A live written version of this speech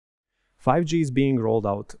5G is being rolled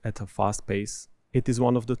out at a fast pace. It is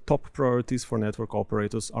one of the top priorities for network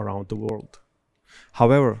operators around the world.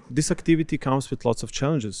 However, this activity comes with lots of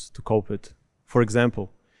challenges to cope with. For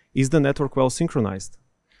example, is the network well synchronized?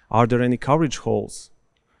 Are there any coverage holes?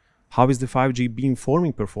 How is the 5G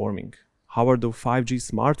beamforming performing? How are the 5G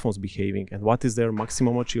smartphones behaving, and what is their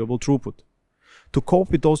maximum achievable throughput? To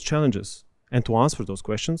cope with those challenges and to answer those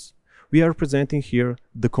questions, we are presenting here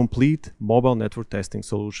the complete mobile network testing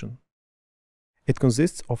solution. It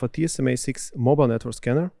consists of a TSMA6 mobile network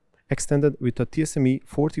scanner extended with a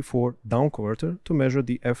TSME44 down converter to measure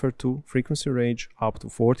the FR2 frequency range up to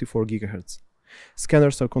 44 GHz.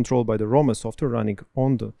 Scanners are controlled by the ROMES software running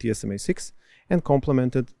on the TSMA6 and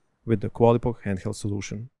complemented with the QualiPOC handheld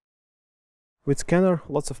solution. With scanner,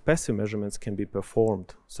 lots of passive measurements can be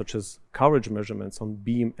performed, such as coverage measurements on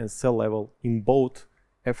beam and cell level in both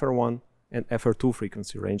FR1 and FR2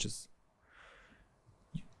 frequency ranges.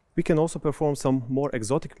 We can also perform some more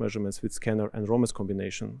exotic measurements with scanner and ROMES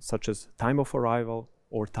combination, such as time of arrival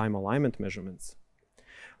or time alignment measurements.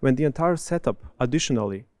 When the entire setup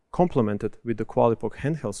additionally complemented with the QualiPOC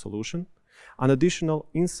handheld solution, an additional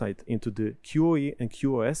insight into the QoE and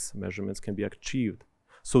QoS measurements can be achieved,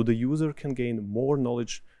 so the user can gain more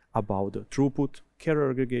knowledge about the throughput,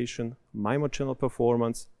 carrier aggregation, MIMO channel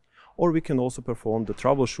performance, or we can also perform the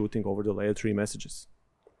troubleshooting over the layer 3 messages.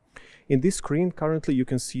 In this screen, currently you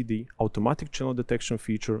can see the automatic channel detection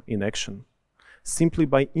feature in action. Simply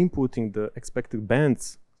by inputting the expected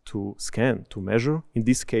bands to scan, to measure, in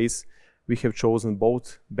this case, we have chosen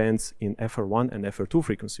both bands in FR1 and FR2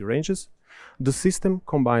 frequency ranges, the system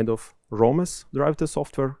combined of ROMES derived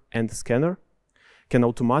software and scanner can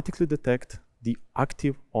automatically detect the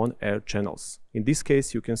active on-air channels. In this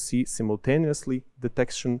case, you can see simultaneously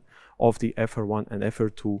detection of the FR1 and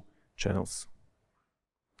FR2 channels.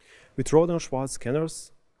 With Rohde and Schwarz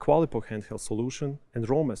scanners, QualiPOC handheld solution, and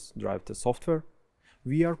ROMES derived software,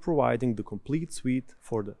 we are providing the complete suite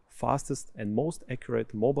for the fastest and most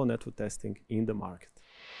accurate mobile network testing in the market.